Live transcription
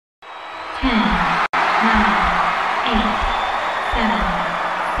10, 9, 8, 7,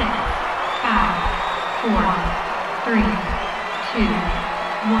 6, 5, 4, 3, 2,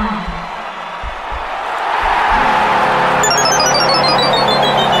 1.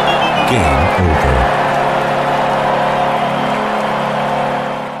 Game over.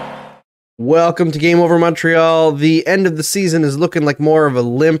 Welcome to Game Over Montreal. The end of the season is looking like more of a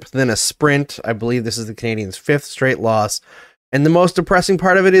limp than a sprint. I believe this is the Canadiens' fifth straight loss. And the most depressing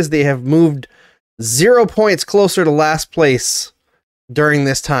part of it is they have moved 0 points closer to last place during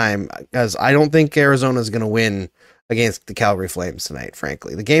this time, because I don't think Arizona is going to win against the Calgary Flames tonight,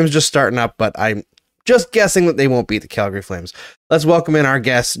 frankly. The game's just starting up, but I'm just guessing that they won't beat the Calgary Flames. Let's welcome in our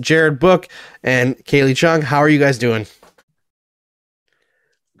guests, Jared Book and Kaylee Chung. How are you guys doing?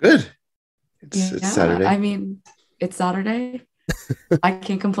 Good. It's Saturday. I mean, it's Saturday. I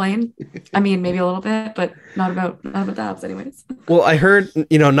can't complain. I mean, maybe a little bit, but not about the Habs anyways. Well, I heard,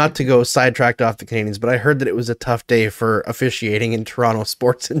 not to go sidetracked off the Canadiens, but I heard that it was a tough day for officiating in Toronto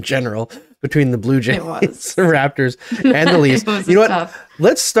sports in general between the Blue Jays, the Raptors, and the Leafs. You know what? Tough.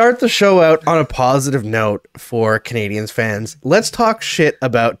 Let's start the show out on a positive note for Canadiens fans. Let's talk shit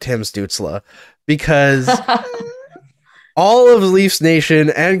about Tim Stutzle, because all of Leafs Nation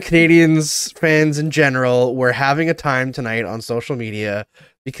and Canadiens fans in general were having a time tonight on social media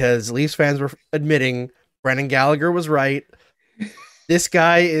because Leafs fans were admitting Brendan Gallagher was right. This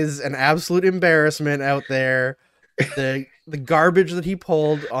guy is an absolute embarrassment out there. The garbage that he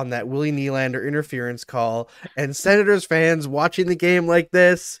pulled on that Willie Nylander interference call, and Senators fans watching the game like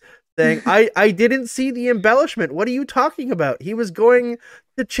this saying, I didn't see the embellishment. What are you talking about? He was going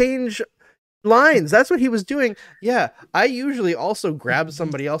to change lines. That's what he was doing. Yeah, I usually also grab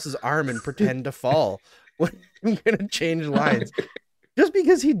somebody else's arm and pretend to fall when I'm gonna change lines. Just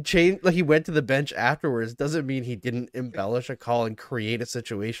because he went to the bench afterwards doesn't mean he didn't embellish a call and create a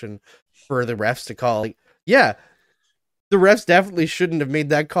situation for the refs to call. Yeah, the refs definitely shouldn't have made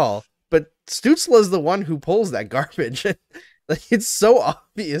that call, but Stutzle is the one who pulls that garbage. It's so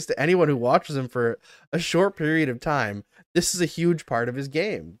obvious to anyone who watches him for a short period of time. This is a huge part of his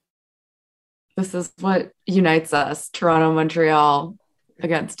game. This is what unites us, Toronto, Montreal,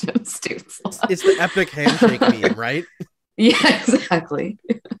 against Tim Stutzle. It's the epic handshake meme, right? Yeah, exactly.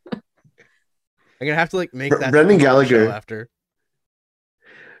 I'm gonna have to make that Brendan Gallagher after.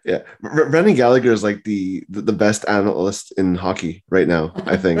 Yeah, Brendan Gallagher is like the best analyst in hockey right now,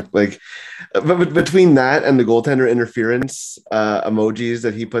 I think. But between that and the goaltender interference emojis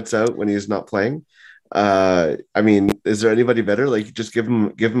that he puts out when he's not playing, I mean, is there anybody better? Just give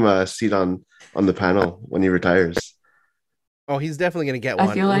him a seat on the panel when he retires. Oh, he's definitely gonna get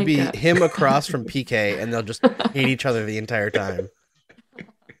one. It'll be him across from PK, and they'll just hate each other the entire time.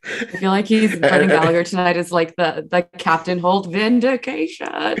 I feel like he's Brendan Gallagher tonight is like the Captain Holt vindication,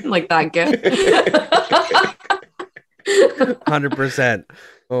 like that gift. 100%.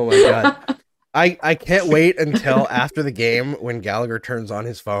 Oh my god. I can't wait until after the game when Gallagher turns on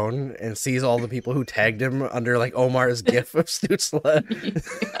his phone and sees all the people who tagged him under Omar's gif of Stutzle.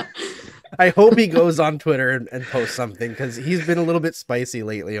 Yeah. I hope he goes on Twitter and posts something, because he's been a little bit spicy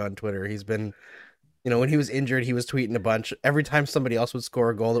lately on Twitter. He's been, when he was injured, he was tweeting a bunch. Every time somebody else would score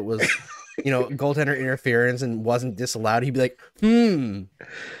a goal that was, goaltender interference and wasn't disallowed, he'd be like,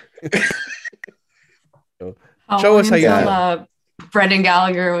 So, show us how you do. Brendan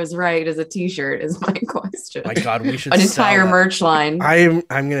Gallagher was right as a t-shirt is my question. My God, we should an entire merch line. I'm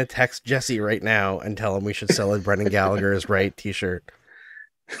gonna text Jesse right now and tell him we should sell a Brendan Gallagher is right t-shirt.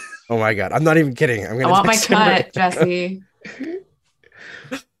 Oh my God, I'm not even kidding. I want my cut, Jesse.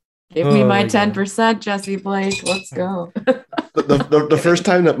 Give me my 10%, Jesse Blake. Let's go. The first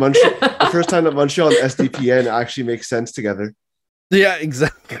time that Montreal and SDPN actually make sense together. Yeah,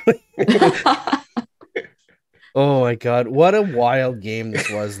 exactly. Oh my God, what a wild game this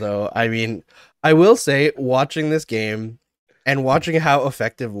was, though. I mean, I will say, watching this game and watching how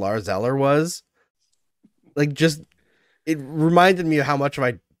effective Lars Eller was, it reminded me of how much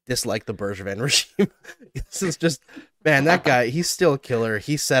I dislike the Bergevin regime. This is just, man, that guy, he's still a killer.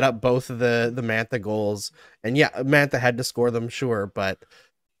 He set up both of the Mantha goals, and yeah, Mantha had to score them, sure, but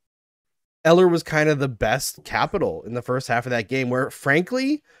Eller was kind of the best capital in the first half of that game, where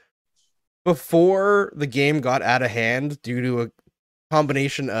frankly, before the game got out of hand due to a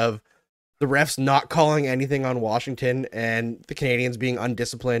combination of the refs not calling anything on Washington and the Canadiens being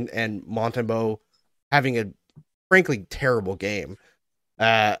undisciplined and Montembeault having a frankly terrible game,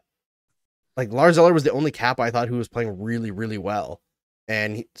 Lars Eller was the only cap I thought who was playing really, really well,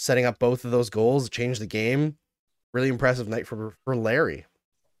 and setting up both of those goals changed the game. Really impressive night for Larry.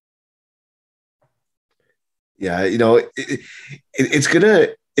 Yeah, it's gonna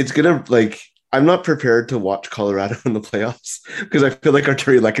it's gonna like I'm not prepared to watch Colorado in the playoffs because I feel like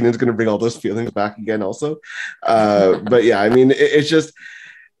Arturi Lehkonen is gonna bring all those feelings back again also. But yeah, I mean it's just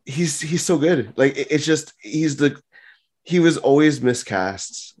he's so good. Like it's just he was always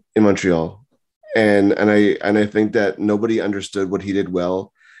miscast in Montreal. And I think that nobody understood what he did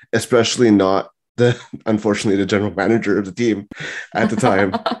well, especially not unfortunately the general manager of the team at the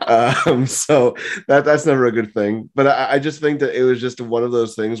time. So that's never a good thing. But I just think that it was just one of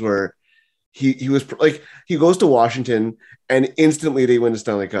those things where he was like he goes to Washington and instantly they win the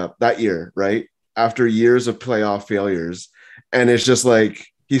Stanley Cup that year, right? After years of playoff failures. And it's just like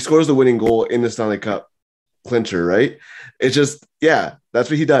he scores the winning goal in the Stanley Cup clincher, right? It's just, yeah, that's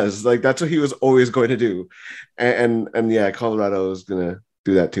what he does. Like that's what he was always going to do. And yeah, Colorado is gonna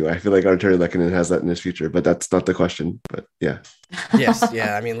do that too. I feel like Arturi Lehkonen has that in his future, but that's not the question. But yeah. Yes,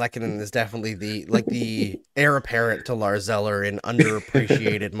 yeah. I mean, Lehkonen is definitely the heir apparent to Lars Eller, an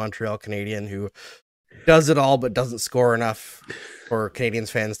underappreciated Montreal Canadian who does it all but doesn't score enough for Canadiens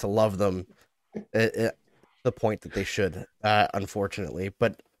fans to love them at the point that they should, unfortunately.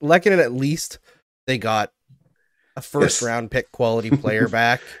 But Lehkonen, at least they got a first round pick quality player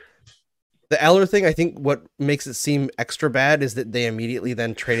back. The Eller thing, I think what makes it seem extra bad is that they immediately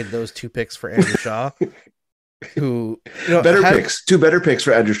then traded those 2 picks for Andrew Shaw, who picks, 2 better picks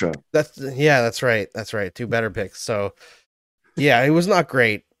for Andrew Shaw. That's right. 2 better picks. So yeah, it was not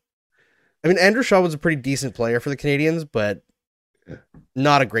great. I mean, Andrew Shaw was a pretty decent player for the Canadiens, but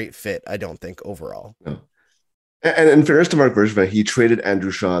not a great fit, I don't think, overall. No. And in fairness to Mark Bergevin, he traded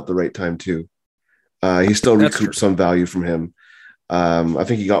Andrew Shaw at the right time too. He still recouped some value from him. I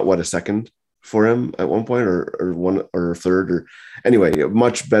think he got a second for him at one point, or one or a third, or anyway,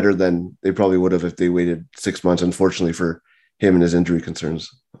 much better than they probably would have if they waited 6 months. Unfortunately for him and his injury concerns.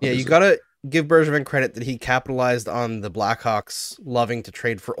 Obviously. Yeah, you gotta give Bergevin credit that he capitalized on the Blackhawks loving to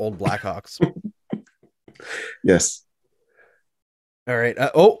trade for old Blackhawks. Yes. All right.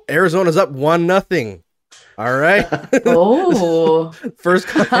 Arizona's up 1-0. All right. Oh, first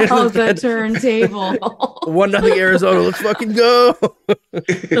how's the turntable? 1-0 Arizona. Let's fucking go.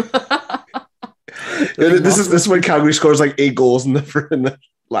 This is when Calgary scores like 8 goals in the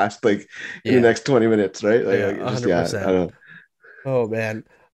last in the next 20 minutes, right? Like, 100%. I don't know. Oh man.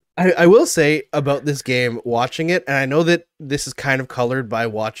 I will say about this game, watching it, and I know that this is kind of colored by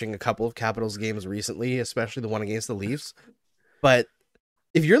watching a couple of Capitals games recently, especially the one against the Leafs. But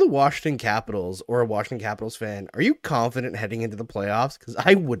if you're the Washington Capitals or a Washington Capitals fan, are you confident heading into the playoffs? Because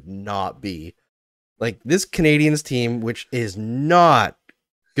I would not be. Like, this Canadiens team, which is not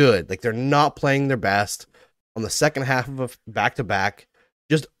good, like they're not playing their best on the second half of a back-to-back,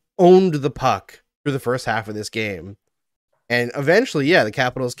 just owned the puck through the first half of this game. And eventually, yeah, the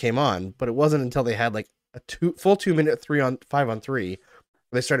Capitals came on, but it wasn't until they had like a full 2-minute 5-on-3 where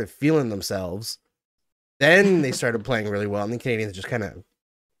they started feeling themselves. Then they started playing really well, and the Canadiens just kind of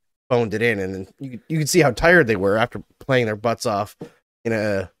phoned it in, and you could see how tired they were after playing their butts off in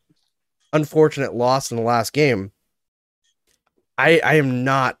a unfortunate loss in the last game. I am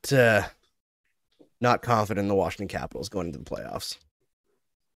not confident in the Washington Capitals going into the playoffs.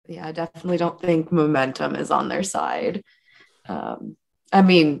 Yeah, I definitely don't think momentum is on their side. I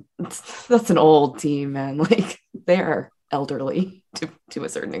mean, that's an old team, man. Like, they're elderly to a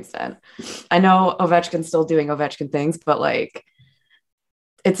certain extent. I know Ovechkin's still doing Ovechkin things, but like,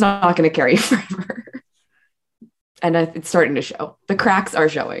 it's not going to carry forever. And it's starting to show. The cracks are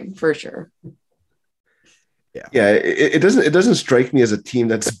showing for sure. Yeah. It doesn't strike me as a team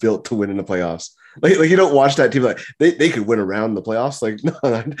that's built to win in the playoffs. Like you don't watch that team like they could win around the playoffs. Like no,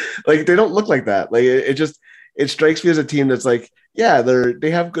 like they don't look like that. Like it strikes me as a team that's like, yeah,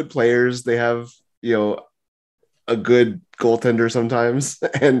 they have good players. They have, a good goaltender sometimes,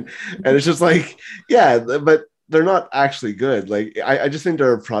 and it's just like, yeah, but they're not actually good. Like I just think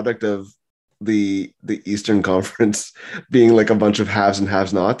they're a product of the Eastern Conference being like a bunch of haves and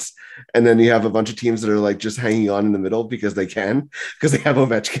have-nots, and then you have a bunch of teams that are like just hanging on in the middle because they have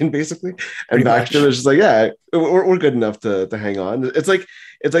Ovechkin basically, and Baxter is just like, yeah, we're good enough to hang on. It's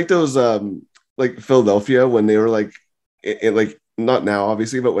like those like Philadelphia when they were like like not now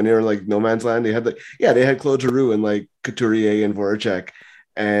obviously, but when they were like no man's land, they had Claude Giroux and like Couturier and Voracek,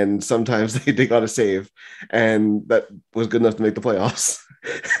 and sometimes they got a save, and that was good enough to make the playoffs.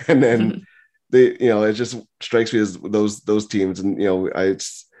 And then it just strikes me as those teams, and I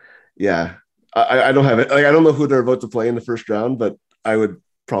don't have it. Like I don't know who they're about to play in the first round, but I would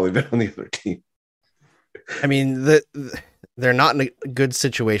probably bet on the other team. I mean, they're not in a good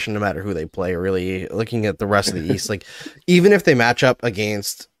situation no matter who they play, really. Looking at the rest of the East, like even if they match up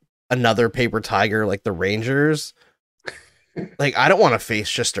against another paper tiger like the Rangers, Like, I don't want to face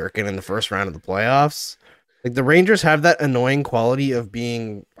Shesterkin in the first round of the playoffs. Like, the Rangers have that annoying quality of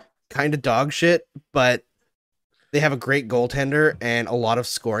being kind of dog shit, but they have a great goaltender and a lot of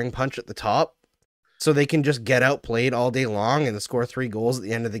scoring punch at the top. So they can just get outplayed all day long and score 3 goals at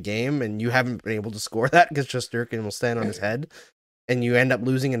the end of the game. And you haven't been able to score that because Shesterkin will stand on his head. And you end up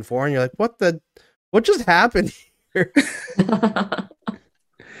losing in 4. And you're like, what just happened here?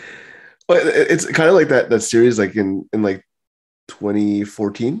 Well, it's kind of like that series, like in like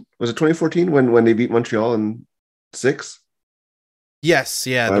 2014. Was it 2014 when they beat Montreal in 6? Yes,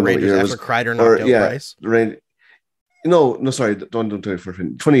 yeah, I the don't know what Rangers year it after was. Kreider Or knocked out yeah, Price. no, sorry, don't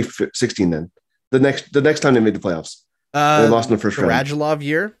 2014. 2016 then. The next time they made the playoffs. They lost in the first the round. Radulov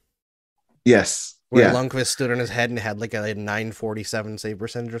year, Yes. where Yeah. Lundqvist stood on his head and had like a 947 save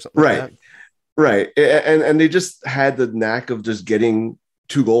percentage or something Right. like that. Right. And they just had the knack of just getting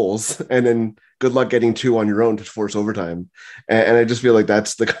 2 goals and then good luck getting 2 on your own to force overtime. And I just feel like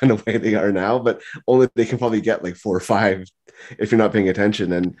that's the kind of way they are now, but only they can probably get like 4 or 5 if you're not paying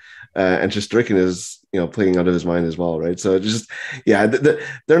attention. And Shesterkin is, playing out of his mind as well. Right. So just, yeah,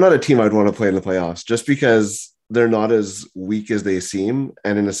 they're not a team I'd want to play in the playoffs just because they're not as weak as they seem.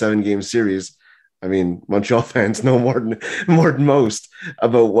 And in a 7-game series, I mean, Montreal fans know more than most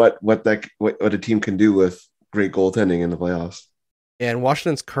about what a team can do with great goaltending in the playoffs. And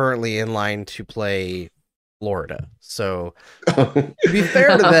Washington's currently in line to play Florida. So to be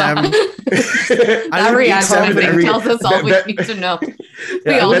fair to them, that reaction I think tells us all we need to know.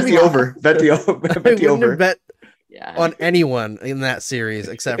 Bet the over. Bet the over. Bet on anyone in that series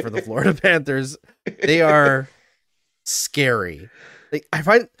except for the Florida Panthers. They are scary. Like, I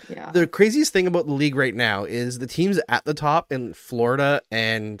find the craziest thing about the league right now is the teams at the top in Florida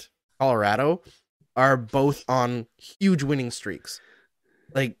and Colorado are both on huge winning streaks.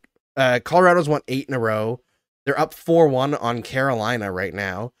 Like, Colorado's won 8 in a row. They're up 4-1 on Carolina right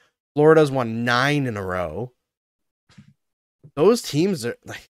now. Florida's won 9 in a row. Those teams are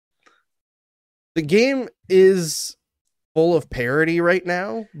like, the game is full of parity right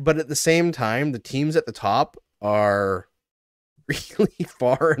now, but at the same time, the teams at the top are really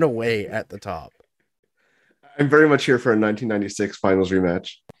far and away at the top. I'm very much here for a 1996 finals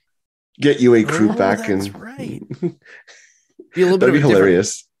rematch. Get you a crew back. That's and right. Be a little that'd bit be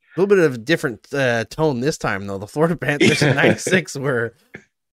hilarious. A little bit of a different tone this time, though. The Florida Panthers in 96 were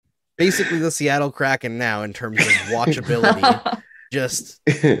basically the Seattle Kraken now in terms of watchability. Just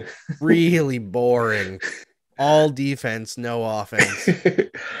really boring. All defense, no offense.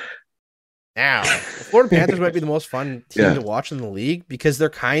 Now, the Florida Panthers might be the most fun team to watch in the league because they're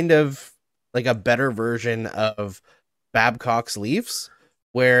kind of like a better version of Babcock's Leafs,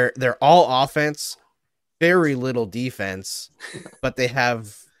 where they're all offense, very little defense, but they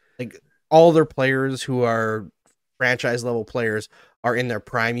have like all their players who are franchise level players are in their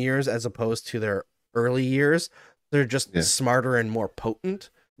prime years as opposed to their early years. They're just smarter and more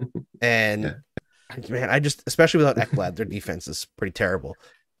potent. And man, especially without Ekblad, their defense is pretty terrible.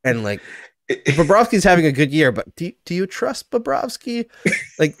 And like, Bobrovsky's having a good year, but do you trust Bobrovsky?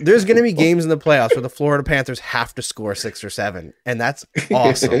 Like, there's going to be games in the playoffs where the Florida Panthers have to score 6 or 7, and that's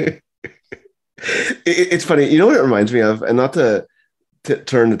awesome. It's funny. You know what it reminds me of? And not to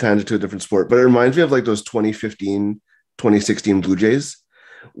turn the tangent to a different sport, but it reminds me of like those 2015, 2016 Blue Jays,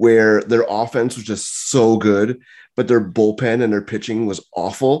 where their offense was just so good, but their bullpen and their pitching was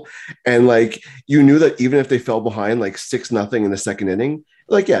awful. And like, you knew that even if they fell behind like 6-0 in the second inning,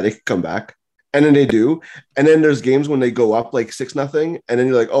 like, yeah, they could come back. And then they do. And then there's games when they go up like 6-0, and then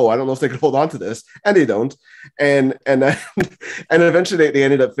you're like, oh, I don't know if they could hold on to this. And they don't. And then, and eventually they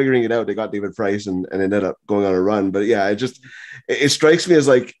ended up figuring it out. They got David Price and ended up going on a run. But yeah, it strikes me as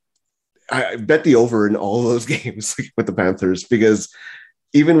like, I bet the over in all those games with the Panthers, because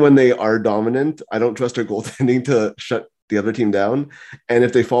even when they are dominant, I don't trust their goaltending to shut the other team down. And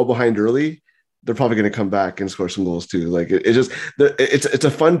if they fall behind early, they're probably going to come back and score some goals too. Like it's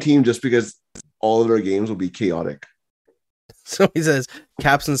a fun team just because all of their games will be chaotic. So he says,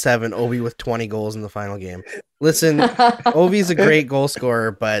 Caps in 7, Ovi with 20 goals in the final game. Listen, Ovi's a great goal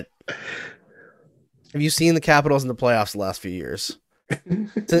scorer, but have you seen the Capitals in the playoffs the last few years?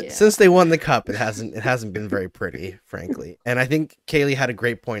 Since they won the cup, it hasn't been very pretty, frankly. And I think Kaylee had a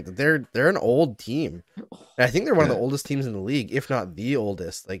great point that they're an old team. And I think they're one of the oldest teams in the league, if not the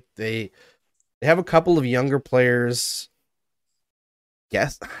oldest. Like they have a couple of younger players.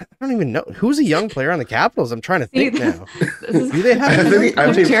 Yes, I don't even know who's a young player on the Capitals. I'm trying to think now. Do they have?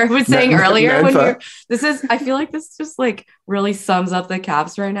 What Jared was saying earlier when I feel like this just like really sums up the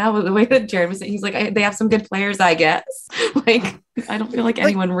Caps right now with the way that Jared was saying. He's like, they have some good players, I guess. Like, I don't feel like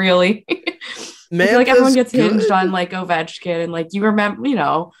anyone really. I feel like everyone gets Mantha's hinged good. on like Ovechkin, and like you remember,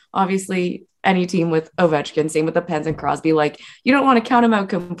 obviously any team with Ovechkin, same with the Pens and Crosby, like you don't want to count him out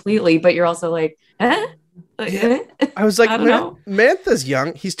completely, but you're also like, Like, Yeah. I was like, I don't know. Mantha's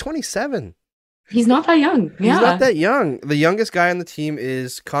young. He's 27. He's not that young. He's Yeah. not that young. The youngest guy on the team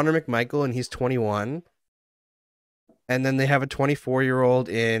is Connor McMichael, and he's 21. And then they have a 24-year-old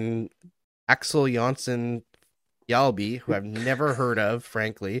in Axel Jonsson Jalby, who I've never heard of,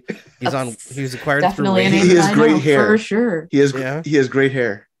 frankly. He was acquired Definitely through a name He waivers. has I great know hair. for sure. He has Yeah. he has great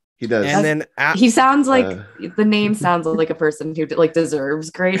hair. He does. And then He sounds like Uh, the name sounds like a person who like deserves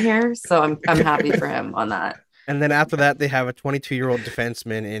great hair, so I'm happy for him on that. and then after that, they have a 22-year-old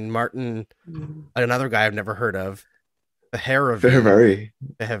defenseman in Martin, another guy I've never heard of. The very.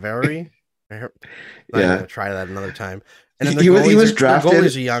 Behavari. I'm Yeah. gonna try that another time. And then He was their drafted-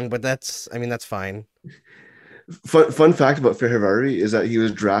 goalies are young, but that's fine. Fun fact about Fehervari is that he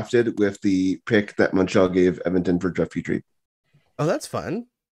was drafted with the pick that Montreal gave Edmonton for Jeff Petrie. Oh, that's fun.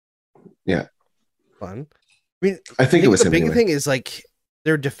 Yeah. Fun. I mean, I think it was the him big anyway. thing is like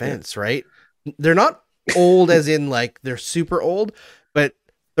their defense, right? They're not old as in like they're super old, but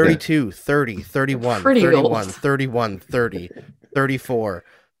 32, 30, 31, Pretty 31, old. 31, 30, 34.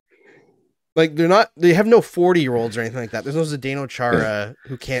 Like they have no 40-year-olds or anything like that. There's no Zdeno Chara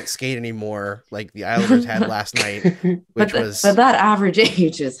who can't skate anymore like the Islanders had last night, which But that average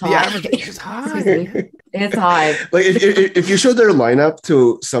age is high. the average age is high. Excuse me. It's high. Like if you showed their lineup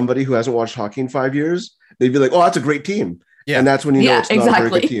to somebody who hasn't watched hockey in 5 years, they'd be like, "Oh, that's a great team." Yeah. And that's when you know Yeah, it's not a very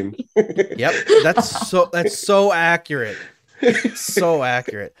good exactly. team. Yep, that's so accurate. So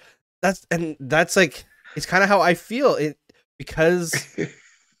accurate. That's like it's kind of how I feel it because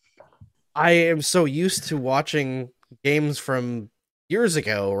I am so used to watching games from years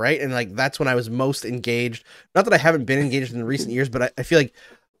ago, right? And like that's when I was most engaged. Not that I haven't been engaged in recent years, but I feel like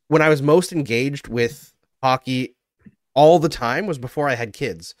when I was most engaged with hockey all the time was before I had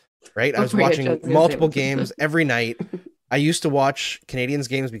kids, right? I was Before you had watching kids, yeah, multiple same. games every night. I used to watch Canadians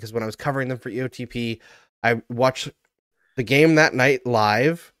games because when I was covering them for EOTP, I watched the game that night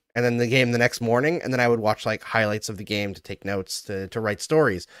live and then the game the next morning. And then I would watch like highlights of the game to take notes, to write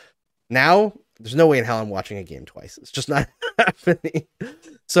stories. Now there's no way in hell I'm watching a game twice. It's just not happening.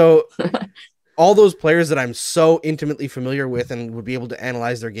 So all those players that I'm so intimately familiar with and would be able to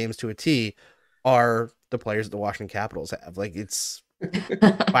analyze their games to a T are the players that the Washington Capitals have. Like it's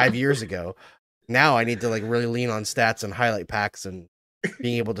 5 years ago. Now I need to like really lean on stats and highlight packs and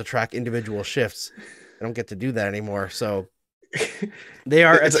being able to track individual shifts. I don't get to do that anymore. So they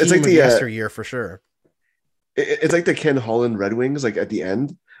are It's a team like of the, yesteryear for sure. It's like the Ken Holland Red Wings, like at the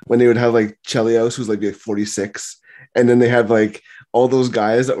end when they would have like Chelios, who's like 46, and then they had like all those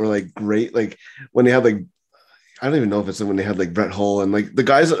guys that were like great. Like when they had like, I don't even know if it's when they had like Brett Hull and like the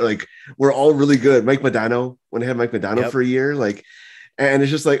guys that like were all really good. Mike Modano, when they had Mike Modano Yep. for a year, like, and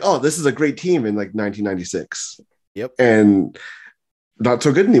it's just like, oh, this is a great team in like 1996. Yep. And not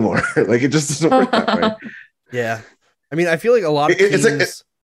so good anymore. Like it just doesn't work that way. Yeah. I mean, I feel like a lot of It's teams like-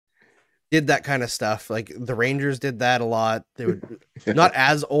 did that kind of stuff. Like the Rangers did that a lot. They would not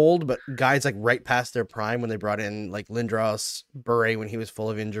as old, but guys like right past their prime when they brought in like Lindros, Bure when he was full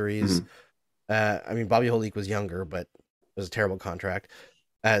of injuries. I mean, Bobby Holik was younger, but it was a terrible contract.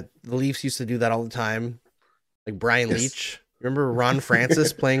 The Leafs used to do that all the time. Like Brian Yes. Leach. Remember Ron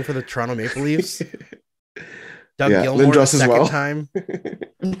Francis playing for the Toronto Maple Leafs? Doug Yeah, Gilmour Lindros the as second well. time.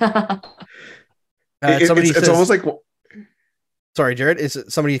 It's Says, almost like sorry, Jared.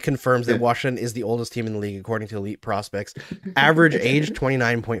 Somebody confirms that Yeah. Washington is the oldest team in the league according to Elite Prospects. Average age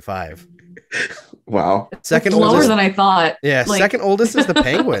 29.5. wow. Second Lower oldest. than I thought. Yeah, like- second oldest is the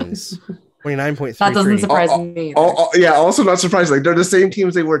Penguins. 29.3. That doesn't surprise me. either. Yeah, also not surprised. Like they're the same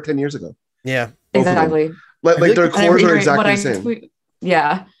teams they were 10 years ago. Yeah. both of them. Exactly. Like feel their like- And I cores are reiterate exactly what the I same.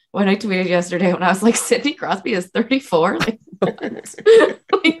 yeah. When I tweeted yesterday, when I was like, Sidney Crosby is 34. Like,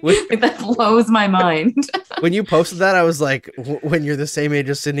 what? Like, that blows my mind. When you posted that, I was like, when you're the same age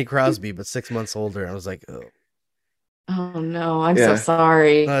as Sidney Crosby, but 6 months older. I was like, oh, Oh no, I'm Yeah. so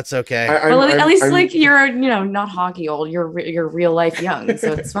sorry. no, that's okay. Well, at least like you're, not hockey old. You're real life young,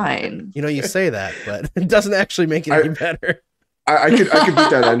 so it's fine. You know, you say that, but it doesn't actually make it any better. I could beat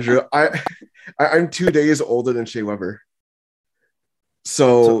that, Andrew. I'm 2 days older than Shea Weber.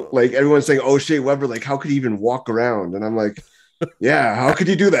 So like everyone's saying, oh, Shea Weber, like how could he even walk around? And I'm like, yeah, how could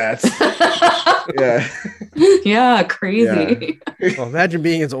you do that? Yeah. Yeah, crazy. Well, imagine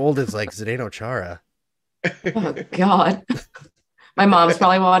being as old as like Zdeno Chara. Oh God. My mom's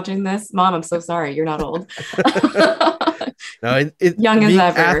probably watching this. Mom, I'm so sorry. You're not old. No, Young as being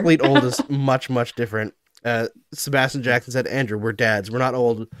ever. athlete old is much, much different. Sebastian Jackson said, Andrew, we're dads. We're not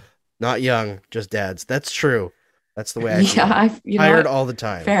old. Not young, just dads. That's true. That's the way I feel. Yeah, Tired all the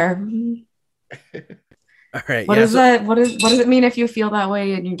time. Fair. All right. What is that? What does it mean if you feel that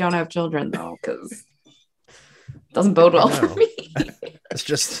way and you don't have children though? Because it doesn't bode well for me. It's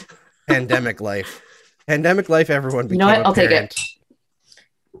just pandemic life. Pandemic life. Everyone became You know what? a I'll take parent.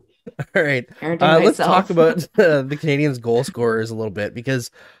 All right. Parenting Let's myself. talk about the Canadians' goal scorers a little bit,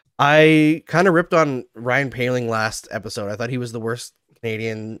 because I kind of ripped on Ryan Poehling last episode. I thought he was the worst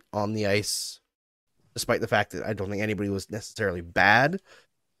Canadian on the ice, despite the fact that I don't think anybody was necessarily bad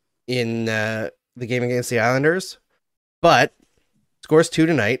in the game against the Islanders. But scores 2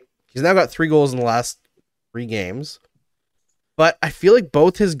 tonight. He's now got 3 goals in the last 3 games. But I feel like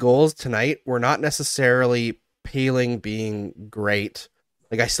both his goals tonight were not necessarily Poehling being great.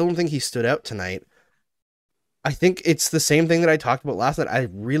 Like, I still don't think he stood out tonight. I think it's the same thing that I talked about last night. I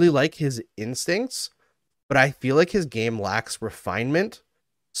really like his instincts, but I feel like his game lacks refinement.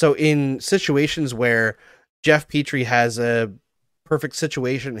 So in situations where Jeff Petrie has a perfect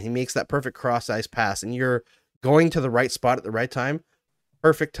situation, he makes that perfect cross-ice pass, and you're going to the right spot at the right time,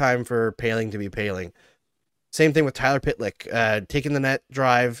 perfect time for Poehling to be Poehling. Same thing with Tyler Pitlick, taking the net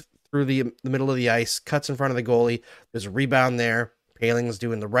drive through the middle of the ice, cuts in front of the goalie. There's a rebound there. Poehling's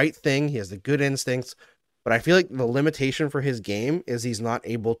doing the right thing. He has the good instincts. But I feel like the limitation for his game is he's not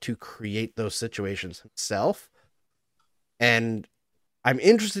able to create those situations himself. And I'm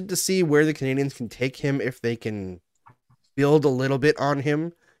interested to see where the Canadians can take him, if they can build a little bit on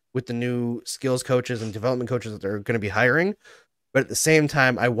him with the new skills coaches and development coaches that they're going to be hiring. But at the same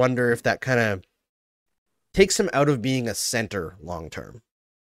time, I wonder if that kind of takes him out of being a center long term.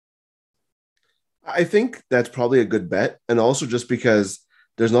 I think that's probably a good bet. And also just because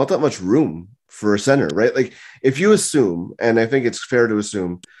there's not that much room for a center, right? Like, if you assume, and I think it's fair to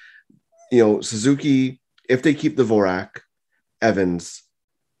assume, Suzuki, if they keep Dvorak, Evans,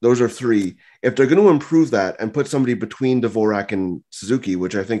 those are 3. If they're going to improve that and put somebody between Dvorak and Suzuki,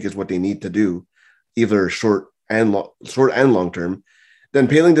 which I think is what they need to do, either short and long term, then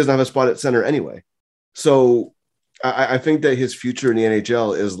Poehling doesn't have a spot at center anyway. So I think that his future in the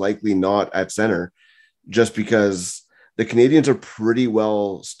NHL is likely not at center, just because the Canadians are pretty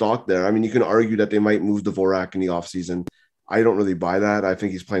well stocked there. I mean, you can argue that they might move Dvorak in the offseason. I don't really buy that. I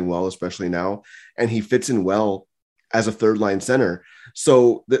think he's playing well, especially now, and he fits in well as a third line center.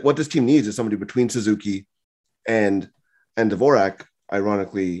 So what this team needs is somebody between Suzuki and Dvorak.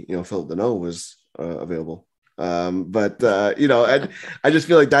 Ironically, Philip Deneau was available. I just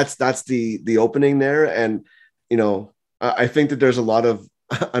feel like that's the opening there. And, I think that there's a lot of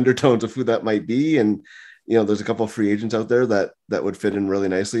undertones of who that might be. And, there's a couple of free agents out there that would fit in really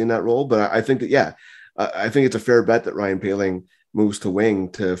nicely in that role. But I think that, I think it's a fair bet that Ryan Poehling moves to wing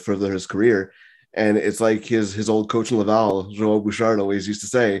to further his career. And it's like his old coach in Laval, Joel Bouchard, always used to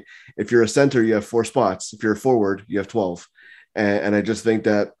say, if you're a center, you have 4 spots. If you're a forward, you have 12. And I just think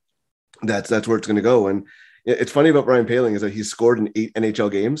that that's where it's going to go. And it's funny about Ryan Poehling is that he's scored in 8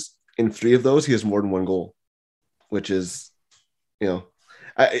 NHL games. In 3 of those, he has more than 1 goal, which is,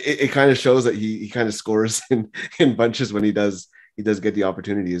 it kind of shows that he kind of scores in bunches when he does get the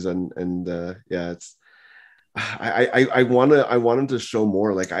opportunities. It's, I want him to show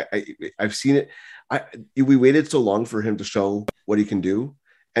more. Like I've seen it. We waited so long for him to show what he can do.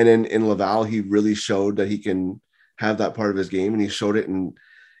 And in Laval, he really showed that he can have that part of his game, and he showed it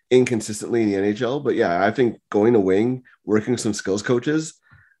inconsistently in the NHL. But yeah, I think going to wing, working with some skills coaches,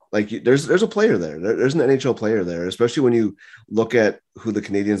 like there's a player there. There's an NHL player there, especially when you look at who the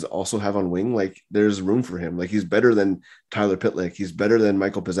Canadians also have on wing. Like, there's room for him. Like, he's better than Tyler Pitlick. He's better than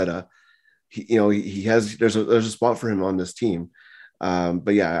Michael Pezzetta. There's a spot for him on this team.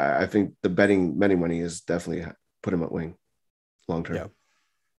 But yeah, I think the betting money is definitely put him at wing long term. Yeah,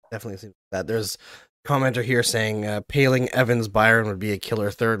 definitely seems that. There's a commenter here saying Poehling, Evans, Byron would be a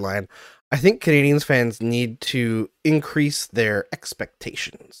killer third line. I think Canadians fans need to increase their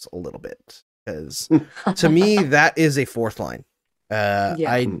expectations a little bit, because to me, that is a fourth line.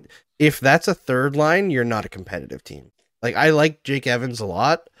 If that's a third line, you're not a competitive team. Like, I like Jake Evans a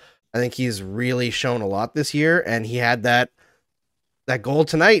lot. I think he's really shown a lot this year, and he had that goal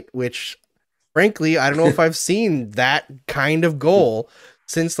tonight, which, frankly, I don't know if I've seen that kind of goal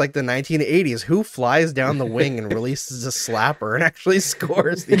since like the 1980s. Who flies down the wing and releases a slapper and actually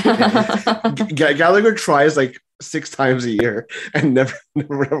scores? Gallagher tries like 6 times a year and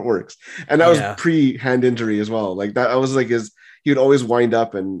never works. And that was pre-hand injury as well. Like, that was like he would always wind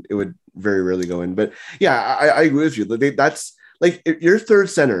up and it would very rarely go in. But yeah, I agree with you. That's like, your third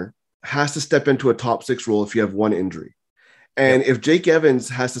center has to step into a top 6 role if you have 1 injury. And if Jake Evans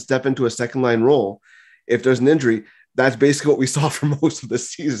has to step into a second line role, if there's an injury, that's basically what we saw for most of the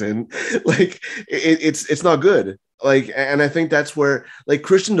season. Like it's not good. Like, and I think that's where like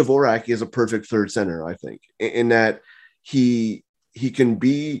Christian Dvorak is a perfect third center. I think in that he can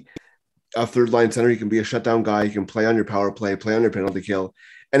be a third line center. He can be a shutdown guy. He can play on your power play, play on your penalty kill,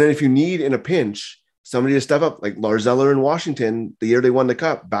 and then if you need in a pinch somebody to step up, like Lars Eller in Washington, the year they won the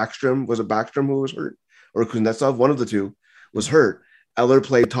cup, Backstrom who was hurt, or Kuznetsov, one of the two was hurt. Eller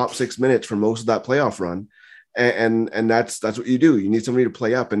played top 6 minutes for most of that playoff run. And that's what you do. You need somebody to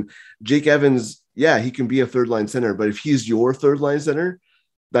play up. And Jake Evans, yeah, he can be a third line center, but if he's your third line center,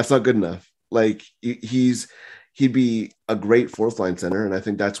 that's not good enough. Like he'd be a great fourth line center, and I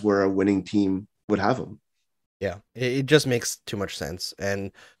think that's where a winning team would have him. Yeah, it just makes too much sense.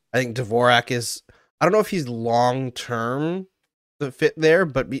 And I think Dvorak is, I don't know if he's long term the fit there,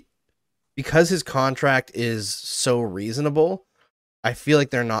 but because his contract is so reasonable, I feel like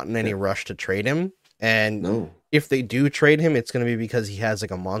they're not in any rush to trade him. And if they do trade him, it's going to be because he has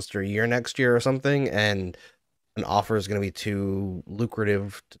like a monster year next year or something, and an offer is going to be too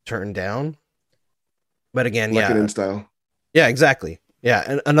lucrative to turn down. But again, in style. Yeah, exactly. Yeah,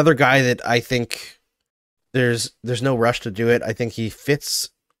 and another guy that I think there's no rush to do it. I think he fits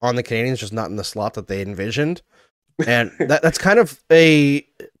on the Canadiens, just not in the slot that they envisioned. And that's kind of a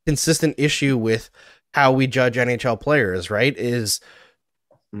consistent issue with how we judge NHL players, right? Is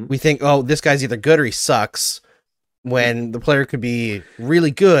we think, oh, this guy's either good or he sucks, when the player could be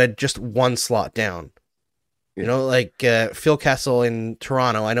really good, just one slot down. You know, like Phil Kessel in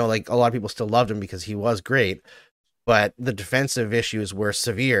Toronto. I know like a lot of people still loved him because he was great, but the defensive issues were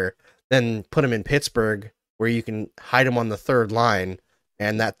severe. Then put him in Pittsburgh, where you can hide him on the third line,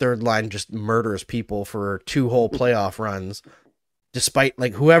 and that third line just murders people for 2 whole playoff runs, despite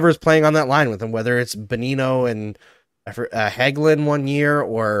like whoever's playing on that line with him, whether it's Bonino and Hagelin one year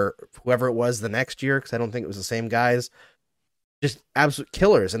or whoever it was the next year, because I don't think it was the same guys. Just absolute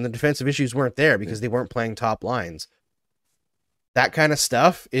killers, and the defensive issues weren't there because they weren't playing top lines. That kind of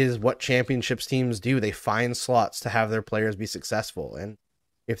stuff is what championships teams do. They find slots to have their players be successful, and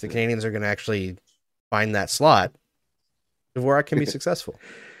if the Canadiens are going to actually find that slot, Dvorak can be successful.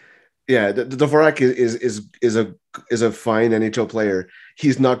 Yeah, Dvorak is a fine NHL player.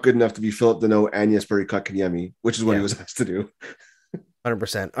 He's not good enough to be Philip Deneau and Jesperi Kotkaniemi, which is what he was asked to do.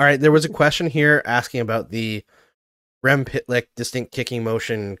 100%. All right, there was a question here asking about the Rem Pitlick distinct kicking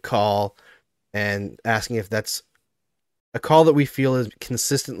motion call, and asking if that's a call that we feel is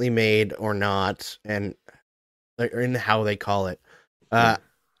consistently made or not, and or in how they call it. I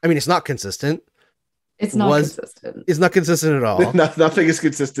mean, it's not consistent. It's not consistent. It's not consistent at all. Nothing is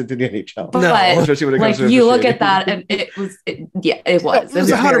consistent in the NHL. But, especially when it comes to you look at that, and it was. It was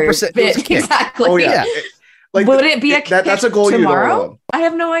 100%. Exactly. Oh yeah. Like, would it be a kick that's a goal tomorrow? I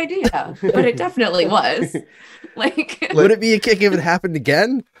have no idea, but it definitely was. Would it be a kick if it happened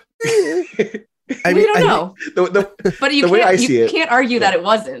again? We don't know. But you can't argue that it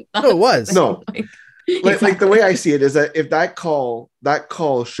wasn't. No, it was. No. Like the way I see it is that if that call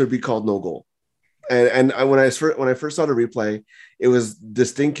should be called no goal. And when I first saw the replay, it was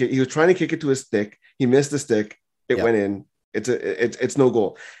distinct. He was trying to kick it to his stick. He missed the stick. It went in. It's no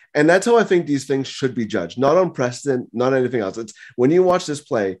goal. And that's how I think these things should be judged. Not on precedent, not anything else. It's when you watch this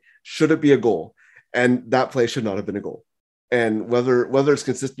play, should it be a goal? And that play should not have been a goal. And whether it's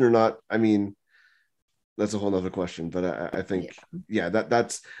consistent or not, I mean, that's a whole nother question. But I think,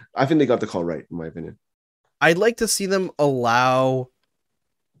 that's I think they got the call right, in my opinion. I'd like to see them allow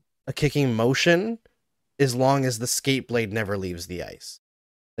a kicking motion as long as the skate blade never leaves the ice.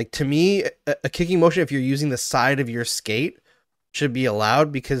 Like, to me, a kicking motion, if you're using the side of your skate, should be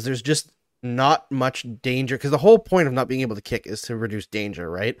allowed, because there's just not much danger. Because the whole point of not being able to kick is to reduce danger,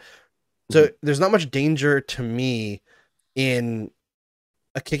 right? So there's not much danger to me in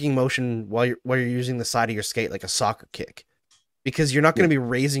a kicking motion while you're using the side of your skate, like a soccer kick, because you're not going to be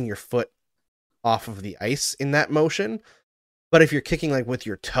raising your foot off of the ice in that motion. But if you're kicking like with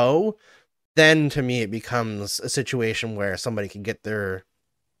your toe, then to me it becomes a situation where somebody can get their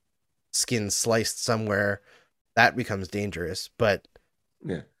skin sliced somewhere. That becomes dangerous. But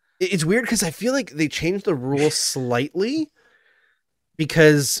it's weird because I feel like they changed the rule slightly,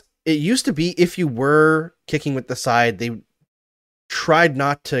 because it used to be if you were kicking with the side, they tried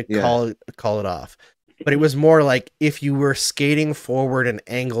not to call it off. But it was more like if you were skating forward and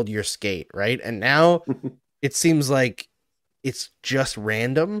angled your skate, right? And now it seems like it's just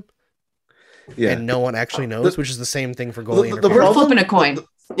random, and no one actually knows, which is the same thing for goalie interference. We're flipping a coin.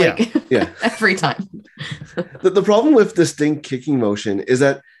 Every time. The problem with distinct kicking motion is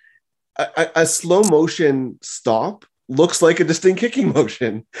that a slow motion stop looks like a distinct kicking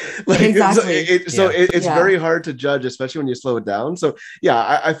motion. Like Exactly. it's Yeah. very hard to judge, especially when you slow it down. So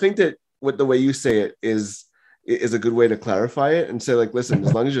yeah, I think that what the way you say it is a good way to clarify it and say, like, listen,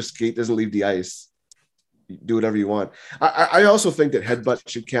 as long as your skate doesn't leave the ice, do whatever you want. I also think that headbutt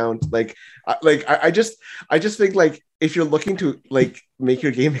should count. I just think, like, if you're looking to, like, make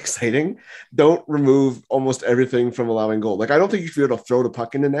your game exciting, don't remove almost everything from allowing goal. Like, I don't think you should be able to throw the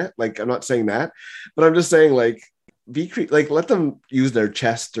puck in the net. Like, I'm not saying that, but I'm just saying, like, let them use their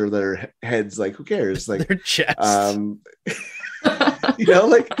chest or their heads. Like, who cares? Like, Their chest.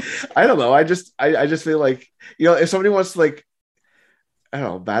 Like, I don't know. I just feel like, if somebody wants to, like, I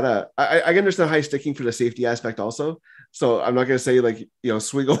don't know, I understand high sticking for the safety aspect also. So I'm not going to say, like,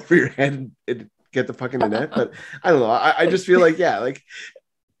 swing over your head and get the puck in the net, but I don't know. I just feel like, yeah, like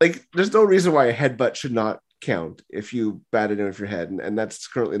there's no reason why a headbutt should not count if you bat it in with your head, and that's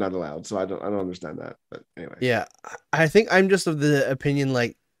currently not allowed. So I don't understand that. But anyway. Yeah, I think I'm just of the opinion,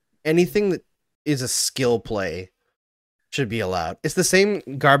 like, anything that is a skill play should be allowed. It's the same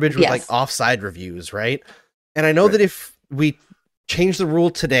garbage with like offside reviews, right? And I know that if we change the rule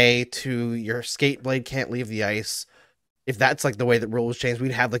today to your skate blade can't leave the ice, if that's like the way the rule was changed,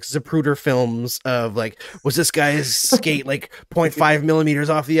 we'd have like Zapruder films of, like, was this guy's skate like 0.5 millimeters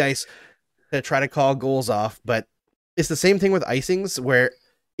off the ice to try to call goals off. But it's the same thing with icings, where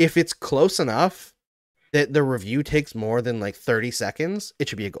if it's close enough that the review takes more than like 30 seconds, it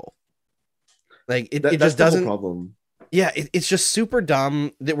should be a goal. Like, it just doesn't. Problem. Yeah, it's just super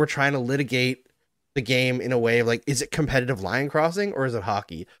dumb that we're trying to litigate the game in a way of, like, is it competitive line crossing or is it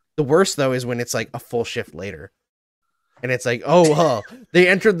hockey? The worst, though, is when it's like a full shift later. And it's like, oh, well, they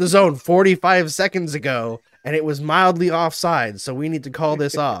entered the zone 45 seconds ago and it was mildly offside, so we need to call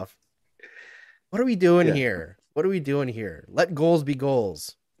this off. What are we doing here? What are we doing here? Let goals be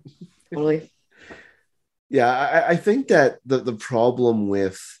goals. Totally. Yeah, I think that the problem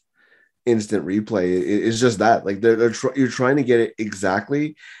with instant replay is just that, like, you're trying to get it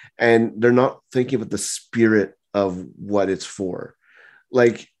exactly, and they're not thinking about the spirit of what it's for.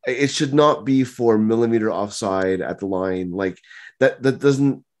 Like, it should not be for millimeter offside at the line. Like, that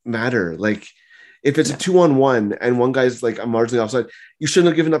doesn't matter. Like, if it's a 2-on-1 and one guy's like a marginally offside, you shouldn't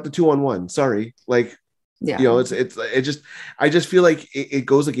have given up the 2-on-1. Sorry. Like, I just feel like it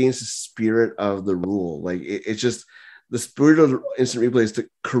goes against the spirit of the rule. Like, it's just, the spirit of instant replay is to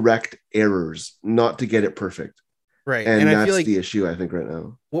correct errors, not to get it perfect. Right. And I that's feel like the issue, I think, right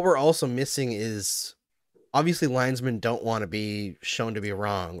now. What we're also missing is, obviously, linesmen don't want to be shown to be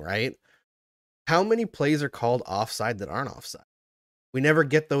wrong, right? How many plays are called offside that aren't offside? We never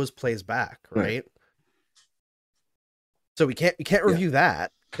get those plays back, right? So we can't review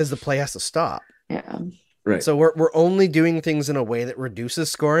that because the play has to stop. Yeah. Right. So we're only doing things in a way that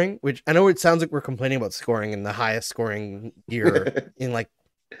reduces scoring, which I know it sounds like we're complaining about scoring in the highest scoring year in like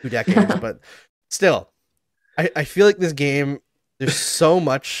 2 decades, but still, I feel like this game, there's so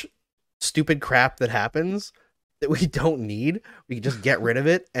much stupid crap that happens that we don't need. We could just get rid of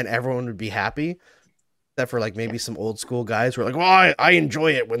it and everyone would be happy. Except for, like, maybe some old school guys who are like, well, I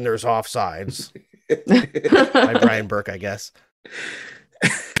enjoy it when there's offsides. By Brian Burke, I guess.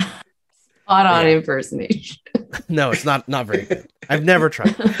 Spot on impersonation. No, it's not very good. I've never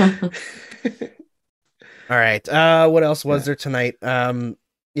tried. All right. What else was there tonight?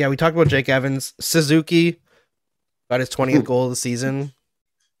 We talked about Jake Evans. Suzuki got his 20th goal of the season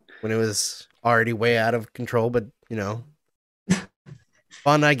when it was already way out of control, but,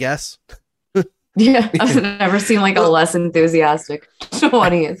 fun, I guess. Yeah, I've never seen like a less enthusiastic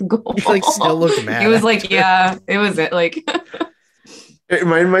 20th goal. He like still looked mad. He was like, yeah, it was it. Like, it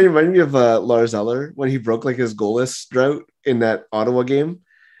reminded me of Lars Eller when he broke like his goalless drought in that Ottawa game,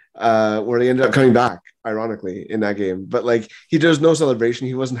 where he ended up coming back, ironically, in that game. But like, there's no celebration.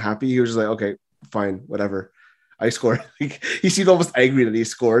 He wasn't happy. He was just like, okay, fine, whatever. I scored. He seemed almost angry that he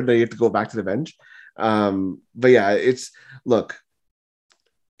scored. That he had to go back to the bench. But yeah,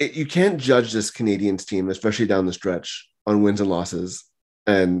 you can't judge this Canadiens team, especially down the stretch, on wins and losses.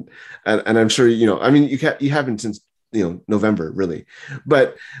 And I'm sure, you haven't since, November, really.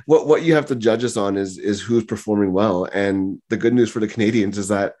 But what you have to judge us on is who's performing well. And the good news for the Canadiens is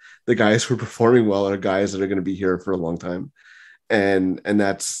that the guys who are performing well are guys that are going to be here for a long time. And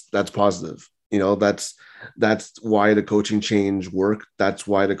that's positive. That's why the coaching change worked. That's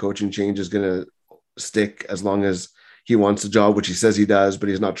why the coaching change is going to stick as long as he wants the job, which he says he does, but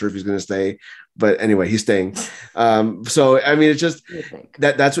he's not sure if he's going to stay. But anyway, he's staying. So, I mean, it's just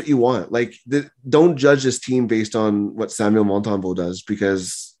that's what you want. Like, don't judge this team based on what Samuel Montembeault does,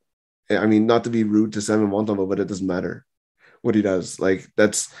 because, I mean, not to be rude to Samuel Montembeault, but it doesn't matter what he does. Like,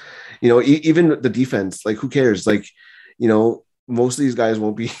 that's, even the defense, like, who cares? Like, most of these guys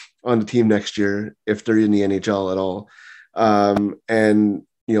won't be on the team next year if they're in the NHL at all. And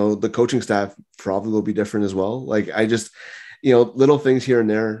the coaching staff probably will be different as well. Like I just, little things here and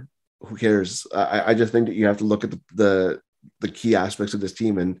there, who cares? I just think that you have to look at the key aspects of this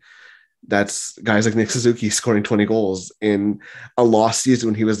team, and that's guys like Nick Suzuki scoring 20 goals in a lost season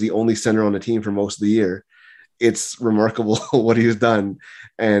when he was the only center on the team for most of the year. It's remarkable what he's done.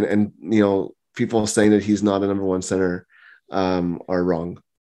 And people saying that he's not a number one center are wrong.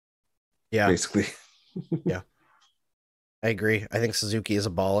 Yeah. Basically. Yeah. I agree. I think Suzuki is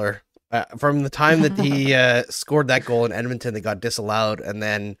a baller. From the time that he scored that goal in Edmonton that got disallowed, and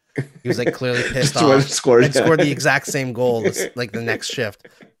then he was like clearly pissed off and scored the exact same goal like the next shift.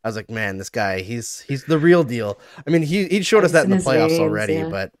 I was like, man, this guy, he's the real deal. I mean, he showed us that in the playoffs already,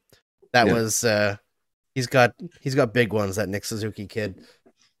 but that was he's got big ones, that Nick Suzuki kid.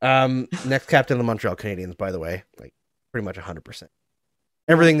 Next captain of the Montreal Canadiens, by the way, like pretty much 100%.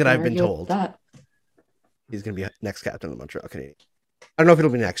 Everything that I've been told, he's going to be next captain of the Montreal Canadiens. I don't know if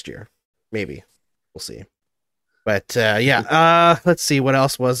it'll be next year. Maybe. We'll see. But let's see. What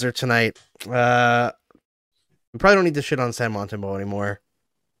else was there tonight? We probably don't need to shit on Sam Montembeault anymore.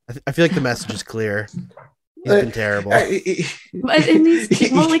 I feel like the message is clear. He's been terrible. And he's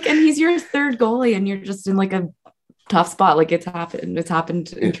your third goalie, and you're just in like a tough spot. Like it's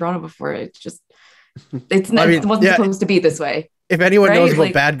happened in Toronto before. It wasn't supposed to be this way. If anyone knows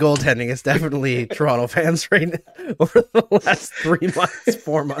about bad goaltending, it's definitely Toronto fans right now over the last 4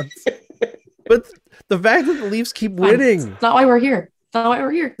 months. But the fact that the Leafs keep winning. That's not why we're here.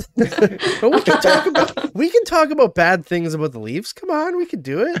 we can talk about bad things about the Leafs. Come on, we can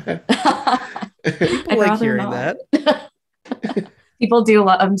do it. People like hearing that. People do.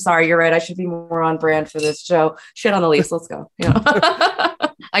 I'm sorry, you're right. I should be more on brand for this show. Shit on the Leafs. Let's go.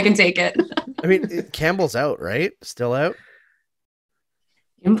 I can take it. I mean, Campbell's out, right? Still out?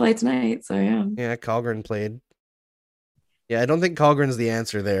 He didn't play tonight, so yeah. Yeah, Kallgren played. Yeah, I don't think Kallgren's the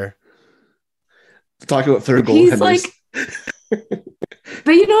answer there. Talk about third goal. He's like,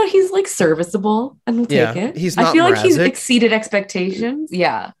 but he's like serviceable, and we'll take it. He's not. I feel Mrazek. like he's exceeded expectations.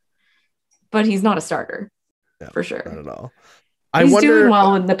 Yeah, but he's not a starter for sure. Not at all. He's doing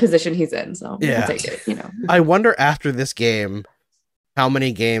well in the position he's in, so yeah. We'll take it. I wonder after this game, how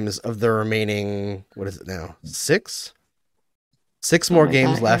many games of the remaining, what is it now? 6 more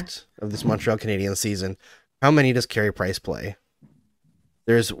games left of this Montreal Canadiens season. How many does Carey Price play?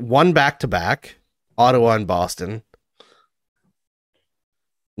 There's one back-to-back, Ottawa and Boston.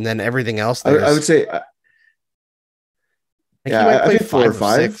 And then everything else. I would say... he might play 4 or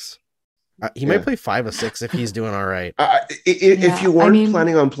 5. He might play 5 or 6 if he's doing all right. If you weren't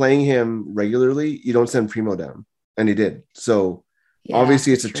planning on playing him regularly, you don't send Primo down. And he did. So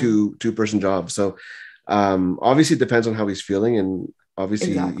obviously it's a two-person job. So obviously it depends on how he's feeling, and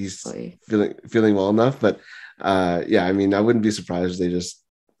obviously he's feeling well enough. But I mean, I wouldn't be surprised if they just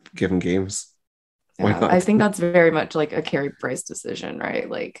give him games. Why not? I think that's very much like a Carey Price decision, right?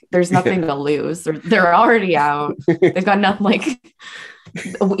 Like there's nothing to lose. They're already out. They've got nothing. Like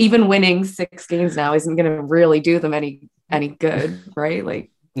even winning 6 games now isn't going to really do them any good, right?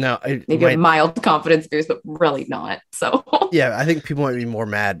 Like no, maybe a mild confidence boost, but really not. So yeah, I think people might be more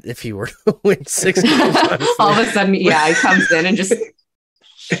mad if he were to win 6 games. All of a sudden, he comes in and just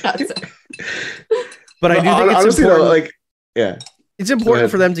shuts it. But I do think it's honestly, important. It's important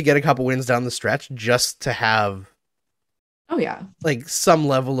for them to get a couple wins down the stretch just to have like some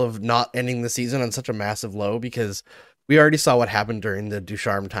level of not ending the season on such a massive low, because we already saw what happened during the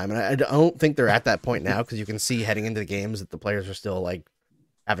Ducharme time, and I don't think they're at that point now, because you can see heading into the games that the players are still like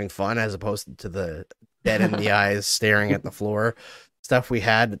having fun as opposed to the dead in the eyes staring at the floor stuff we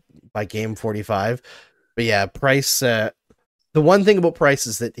had by game 45. But yeah, Price, the one thing about Price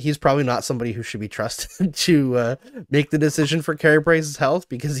is that he's probably not somebody who should be trusted to make the decision for Carey Price's health,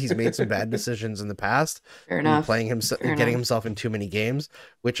 because he's made some bad decisions in the past. Fair enough. Getting himself in too many games,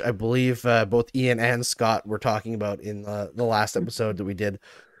 which I believe both Ian and Scott were talking about in the last episode that we did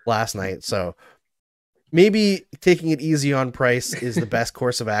last night. So maybe taking it easy on Price is the best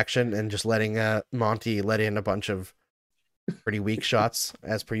course of action, and just letting Monty let in a bunch of pretty weak shots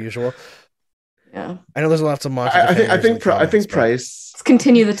as per usual. Yeah, I know there's lots of Monty. I think Price. Let's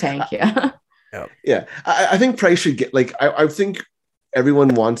continue the tank. Yeah. I think Price should get I think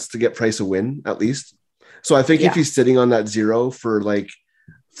everyone wants to get Price a win at least. So I think if he's sitting on that 0 for like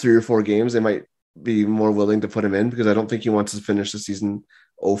 3 or 4 games, they might be more willing to put him in, because I don't think he wants to finish the season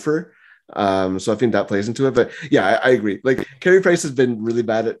over. So I think that plays into it. But yeah, I agree. Like Carey Price has been really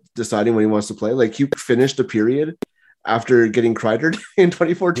bad at deciding when he wants to play. Like he finished a period after getting Kreider in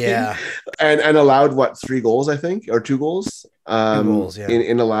 2014, Yeah. and allowed what 3 goals, I think, or 2 goals, goals, yeah.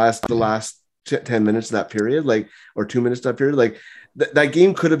 in the last 10 minutes of that period, like, or 2 minutes of that period, like that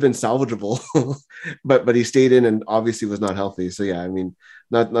game could have been salvageable, but he stayed in and obviously was not healthy. So yeah, I mean,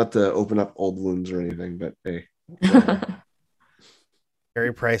 not to open up old wounds or anything, but hey.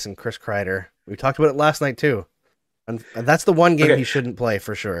 Carey Price and Chris Kreider. We talked about it last night too. And that's the one game Okay. he shouldn't play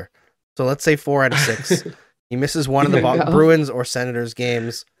for sure. So let's say 4 out of 6. He misses one of the There you go. Bruins or Senators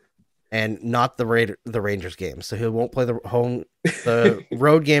games, and not the Rangers games. So he won't play the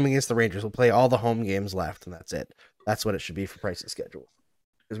road game against the Rangers. He'll play all the home games left, and that's it. That's what it should be for Price's schedule.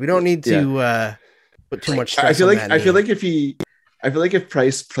 Because we don't need to put too much stress. I feel on like that knee. if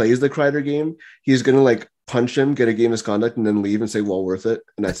Price plays the Kreider game, he's gonna like punch him, get a game misconduct, and then leave and say, "Well, worth it,"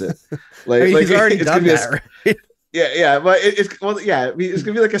 and that's it. Like, he's already it's done gonna be that, right? yeah, but it's gonna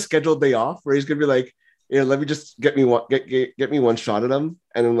be like a scheduled day off where he's gonna be like, let me just get me one shot at him,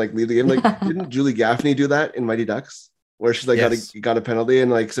 and then like leave the game. Like, didn't Julie Gaffney do that in Mighty Ducks, where she's like got a penalty and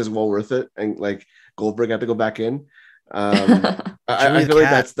like says, "Well, worth it," and like Goldberg had to go back in. I feel like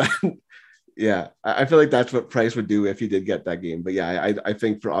that's that. Yeah, I feel like that's what Price would do if he did get that game. But yeah, I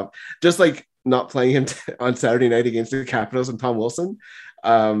think for just like not playing him on Saturday night against the Capitals and Tom Wilson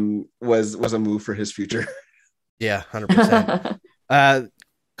was a move for his future. Yeah, 100%.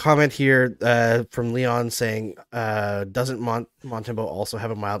 Comment here from Leon saying, doesn't Montembeault also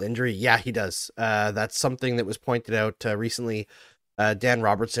have a mild injury? Yeah, he does. That's something that was pointed out recently. Dan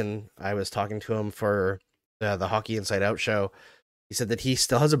Robertson, I was talking to him for the Hockey Inside Out show. He said that he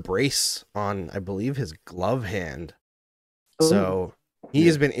still has a brace on, I believe, his glove hand. Ooh. So he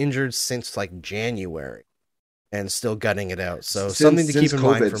has been injured since like January and still gutting it out. So Since- something to since keep in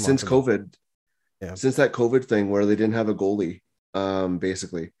mind COVID, for since Montembeault. COVID. Yeah. Since that COVID thing where they didn't have a goalie,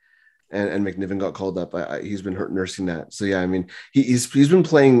 basically, and McNiven got called up, he's been nursing that. So yeah, I mean, he's been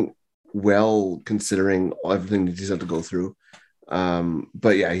playing well considering everything that he's had to go through.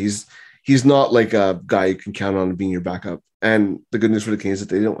 But yeah, he's not like a guy you can count on being your backup. And the good news for the Canes is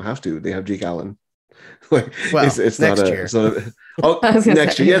that they don't have to. They have Jake Allen. Like, Well, it's next not year. I was gonna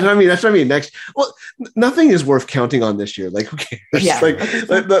next say, year. Yeah, that's what I mean. Next, well, nothing is worth counting on this year. Like, who cares? Yeah.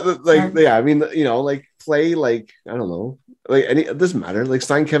 Yeah. I mean, like play like, I don't know, like it doesn't matter. Like,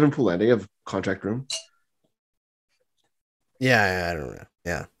 sign Kevin Poulin. They have contract room. Yeah, I don't know.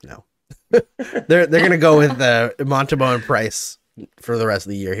 Yeah, no. they're gonna go with Montembeault and Price for the rest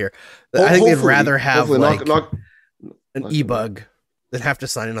of the year here. I think they'd rather have like an e-bug than have to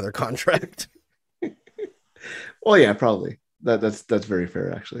sign another contract. Well, yeah, probably. That's very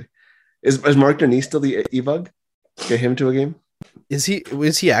fair, actually. Is Mark Denis still the e-bug? Get him to a game. Is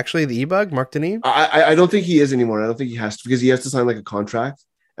he actually the e-bug, Mark Denis? I don't think he is anymore. I don't think he has to, because he has to sign like a contract,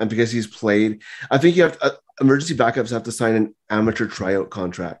 and because he's played. I think you have emergency backups have to sign an amateur tryout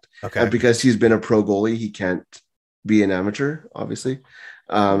contract. Okay. And because he's been a pro goalie, he can't be an amateur, obviously.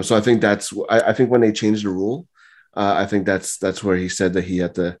 So I think I think when they changed the rule, I think that's where he said that he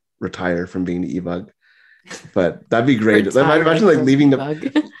had to retire from being the e-bug. But that'd be great. Imagine like leaving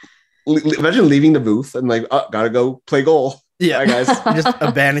imagine leaving the booth and like, gotta go play goal. Yeah, bye, guys. You just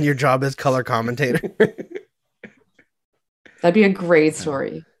abandon your job as color commentator. That'd be a great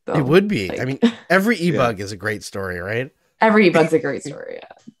story. Though. It would be. Like, I mean, every e-bug is a great story, right? every e-bug's a great story. Yeah.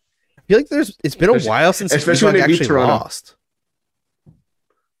 I feel like it's been a while since especially e-bug when they beat actually Toronto. lost.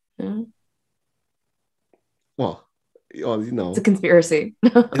 Yeah. Well, you know, It's a conspiracy.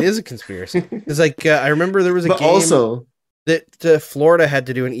 It is a conspiracy. It's like I remember there was a but game also that Florida had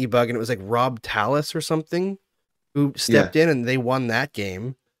to do an e-bug, and it was like Rob Tallis or something who stepped in, and they won that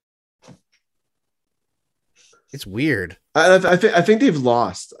game. It's weird. I think they've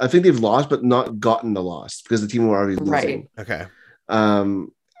lost. I think they've lost, but not gotten the loss because the team were already losing. Right. Okay.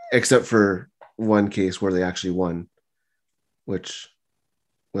 Except for one case where they actually won, which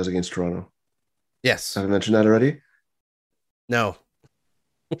was against Toronto. Yes. Have I mentioned that already? No.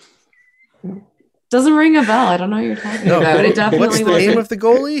 Doesn't ring a bell. I don't know what you're talking about. It definitely What's the name wasn't. of the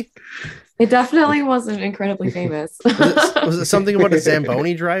goalie? It definitely wasn't incredibly famous. Was it something about a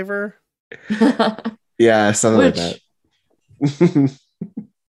Zamboni driver? Yeah, something like that.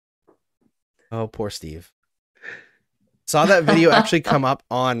 Oh, poor Steve. Saw that video actually come up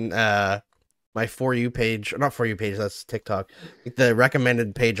on my For You page. Not For You page, that's TikTok. The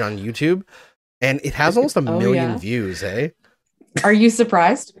recommended page on YouTube. And it has almost a million views, eh? Are you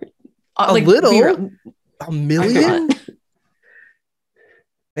surprised? A little. A million?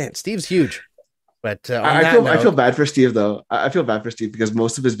 Man, Steve's huge. But I feel bad for Steve, though. I feel bad for Steve because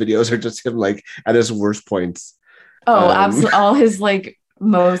most of his videos are just him like at his worst points. Oh, absolutely. All his like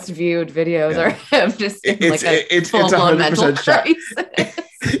most viewed videos are him just in like a full-blown mental 100% crisis.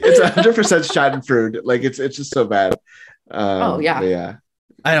 It's 100% Schadenfreude. Like it's just so bad. Oh, yeah. But yeah.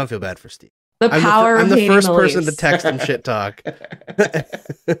 I don't feel bad for Steve. The power I'm of the hating first the person to Leafs. text him shit talk at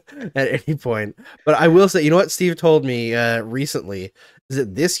any point. But I will say, you know what Steve told me recently is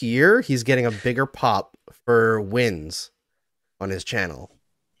that this year he's getting a bigger pop for wins on his channel,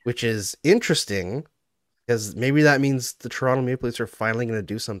 which is interesting because maybe that means the Toronto Maple Leafs are finally going to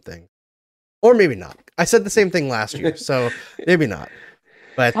do something, or maybe not. I said the same thing last year, so maybe not.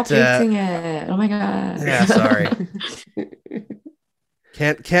 But Stop fixing it. Oh my god. Yeah, sorry.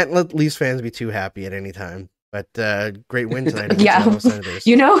 Can't let Leafs fans be too happy at any time. But great win tonight against the Ottawa Senators.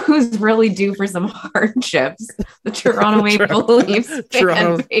 You know who's really due for some hardships? The Toronto Maple Leafs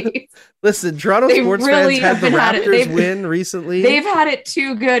fan base. Listen, Toronto sports fans had the Raptors win recently. They've had it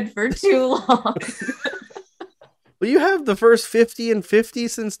too good for too long. Well, you have the first 50 and 50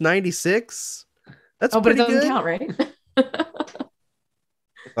 since 96. That's but it doesn't good. count, right?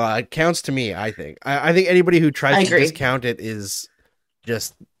 It counts to me, I think. I think anybody who tries to discount it is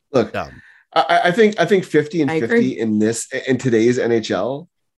just dumb. I think 50 and 50 in today's NHL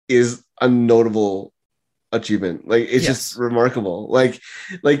is a notable achievement. Like it's just remarkable. Like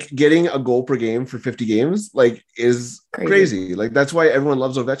getting a goal per game for 50 games is crazy. Like that's why everyone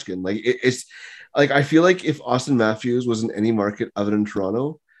loves Ovechkin. Like it's like I feel like if Austin Matthews was in any market other than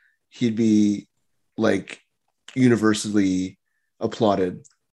Toronto, he'd be like universally applauded.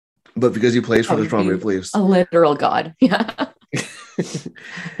 But because he plays for the Toronto Maple Leafs, a literal god. Yeah.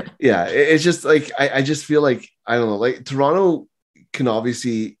 Yeah, it's just like I just feel like I don't know, like Toronto can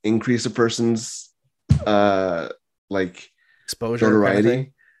obviously increase a person's like exposure,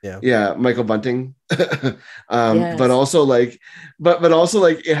 notoriety. Kind of yeah, Michael Bunting. But also like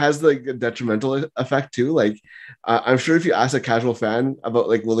it has like a detrimental effect too. Like I'm sure if you ask a casual fan about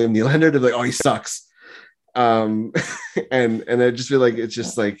like William Nylander, they're like, oh, he sucks. And I just feel like it's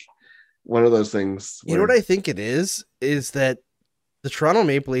just like one of those things. You know what I think it is that the Toronto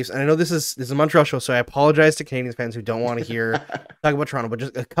Maple Leafs, and I know this is a Montreal show, so I apologize to Canadian fans who don't want to hear talk about Toronto, but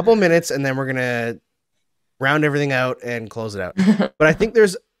just a couple minutes and then we're gonna round everything out and close it out. But I think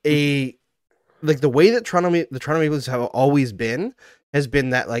there's the way that the Toronto Maple Leafs have always been has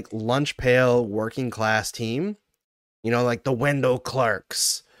been that like lunch pail working class team. You know, like the Wendell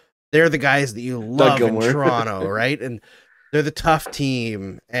Clarks. They're the guys that you love in Toronto, right? And they're the tough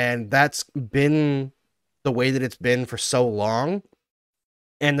team, and that's been the way that it's been for so long.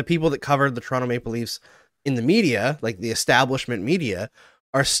 And the people that covered the Toronto Maple Leafs in the media, like the establishment media,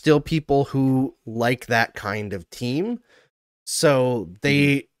 are still people who like that kind of team. So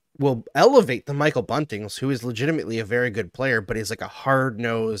they will elevate the Michael Buntings, who is legitimately a very good player, but is like a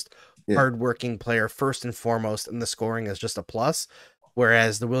hard-nosed, hard-working player first and foremost, and the scoring is just a plus.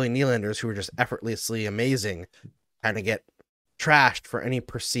 Whereas the Willie Nylanders, who are just effortlessly amazing, kind of get trashed for any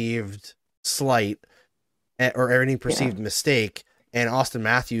perceived slight or any perceived mistake. And Austin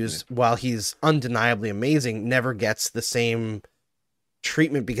Matthews, while he's undeniably amazing, never gets the same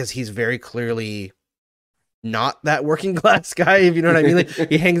treatment because he's very clearly not that working class guy, if you know what I mean. Like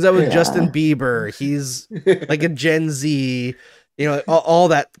he hangs out with Justin Bieber. He's like a Gen Z, you know, all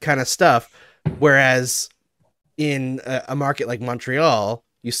that kind of stuff. Whereas in a market like Montreal,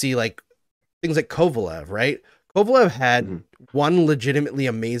 you see like things like Kovalev, right? Kovalev had one legitimately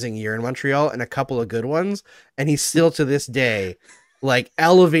amazing year in Montreal and a couple of good ones, and he's still to this day like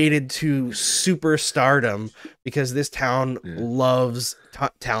elevated to superstardom because this town loves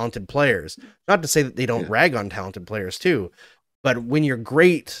talented players. Not to say that they don't rag on talented players too, but when you're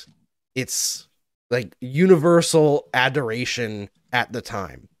great, it's like universal adoration at the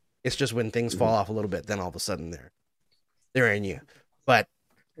time. It's just when things fall off a little bit, then all of a sudden they're in you. But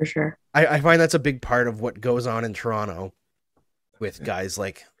for sure, I find that's a big part of what goes on in Toronto with guys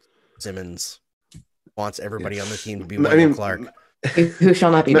like Simmons. Wants everybody on the team to be Wendell Clark. Who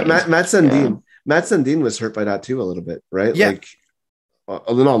shall not be named. Matt Sundin. Yeah. Matt Sundin was hurt by that too a little bit, right? Yeah. Like, not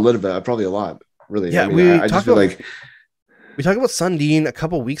a little bit, probably a lot, really. Yeah, I mean, I just feel like we talked about Sundin a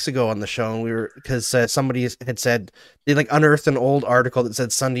couple weeks ago on the show, and we were because somebody had said they like unearthed an old article that said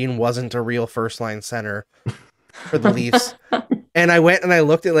Sundin wasn't a real first line center for the Leafs. And I went and I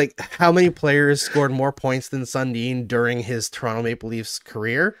looked at like how many players scored more points than Sundin during his Toronto Maple Leafs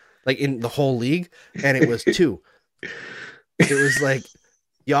career, like in the whole league, and it was 2. It was like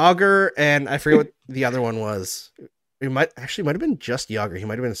Gallagher and I forget what the other one was. It might have been just Gallagher. He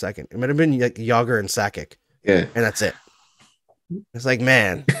might have been second. It might have been like Gallagher and Sakic. Yeah, and that's it. It's like,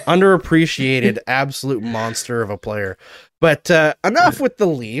 man, underappreciated, absolute monster of a player. But enough with the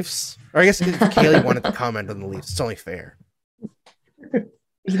Leafs. Or I guess if Kaylee wanted to comment on the Leafs, it's only fair.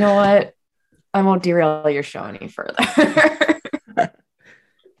 You know what? I won't derail your show any further.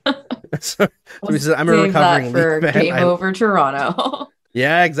 So he said, I'm a Save that recovering for Leaf fan. Game Over Toronto.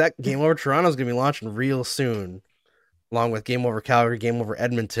 Yeah, exactly. Game Over Toronto's going to be launching real soon, along with Game Over Calgary, Game Over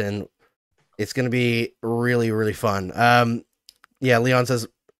Edmonton. It's going to be really, really fun. Yeah, Leon says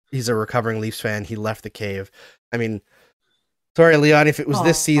he's a recovering Leafs fan. He left the cave. I mean, sorry, Leon, if it was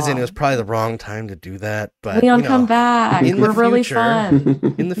this season, it was probably the wrong time to do that. But Leon, come back. We're really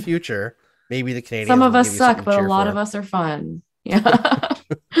fun. In the future, maybe the Canadians. Some of us suck, but a lot of us are fun. Yeah.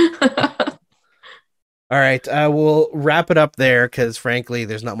 All right, we'll wrap it up there because, frankly,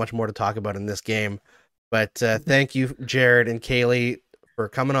 there's not much more to talk about in this game. But thank you, Jared and Kaylee, for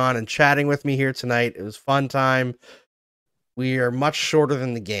coming on and chatting with me here tonight. It was fun time. We are much shorter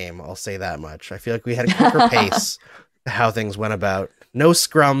than the game, I'll say that much. I feel like we had a quicker pace to how things went about. No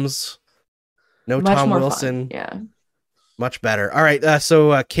scrums, no much Tom Wilson. Fun. Yeah. Much better. All right, so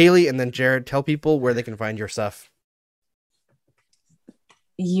Kaylee and then Jared, tell people where they can find your stuff.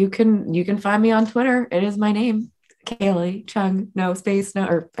 You can find me on Twitter. It is my name, Kaylee Chung. No space, no,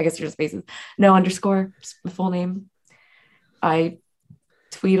 or I guess there's spaces. No underscore. Just the full name. I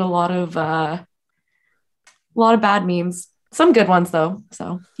tweet a lot of bad memes. Some good ones though.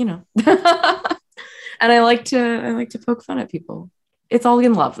 So and I like to poke fun at people. It's all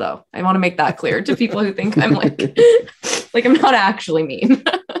in love though. I want to make that clear to people who think I'm like I'm not actually mean.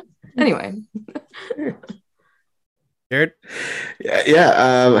 Anyway. Jared?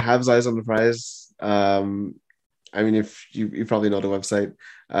 Yeah. Habs eyes on the prize. I mean, if you probably know the website,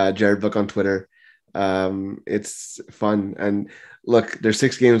 Jared Book on Twitter. It's fun. And look, there's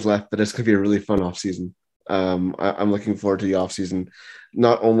 6 games left, but it's going to be a really fun off season. I'm looking forward to the off season,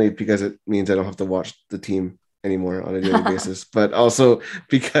 not only because it means I don't have to watch the team anymore on a daily basis, but also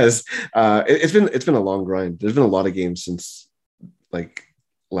because it's been a long grind. There's been a lot of games since like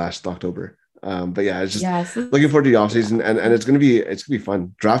last October. But yeah, it's just looking forward to the offseason and it's gonna be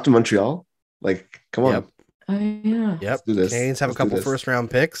fun. Draft to Montreal. Like, come on. Yep. Yeah. Yep. Canadians have a couple first round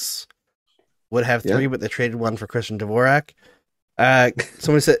picks. Would have 3, but they traded one for Christian Dvorak.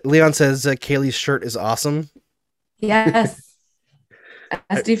 Somebody said Leon says Kaylee's shirt is awesome. Yes.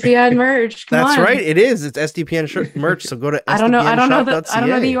 SDPN merch. That's right. It is. It's SDPN shirt merch. So go to I don't know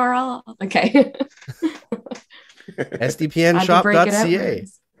the URL. Okay. SDPnshop.ca.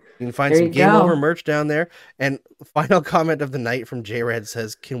 You can find some Game Over merch down there. And final comment of the night from J Red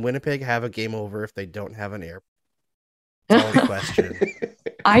says, "Can Winnipeg have a game over if they don't have an air?" Solid question.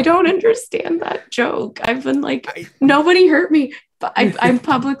 I don't understand that joke. I've been nobody hurt me, but I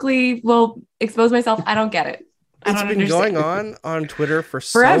publicly will expose myself. I don't get it. It's been going on Twitter for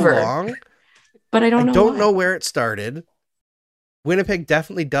forever. So long, but I don't know where it started. Winnipeg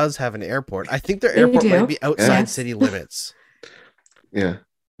definitely does have an airport. I think their airport might be outside city limits. Yeah.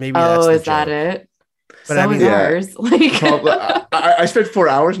 Maybe that's the is that it? But so is ours. I spent 4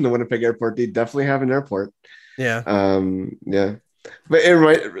 hours in the Winnipeg airport. They definitely have an airport. Yeah. Yeah. But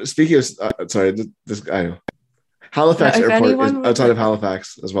speaking of, this I know Halifax airport is outside of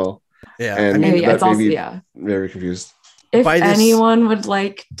Halifax as well. Yeah. And that made me very confused. If anyone would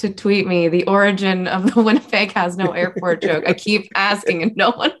like to tweet me the origin of the Winnipeg has no airport joke, I keep asking and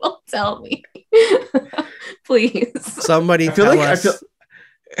no one will tell me. Please. Somebody tell us.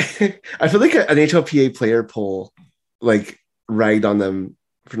 I feel like an HLPA player poll ragged on them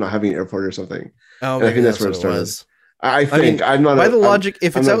for not having an airport or something. Oh, maybe I think that's where it was. I think I'm not by the logic.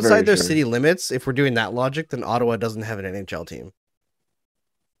 If it's outside their city limits, if we're doing that logic, then Ottawa doesn't have an NHL team,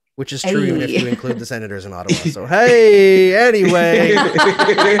 which is true even if you include the Senators in Ottawa. So hey, anyway.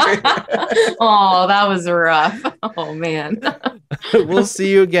 Oh, that was rough. Oh man. We'll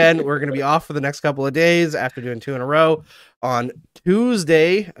see you again. We're going to be off for the next couple of days after doing 2 in a row on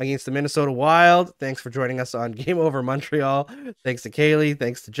Tuesday against the Minnesota Wild. Thanks for joining us on Game Over Montreal. Thanks to Kaylee.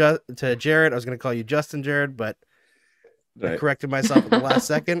 Thanks to Jared. I was going to call you Justin Jared, but I corrected myself at the last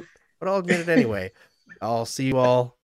second. But I'll admit it anyway. I'll see you all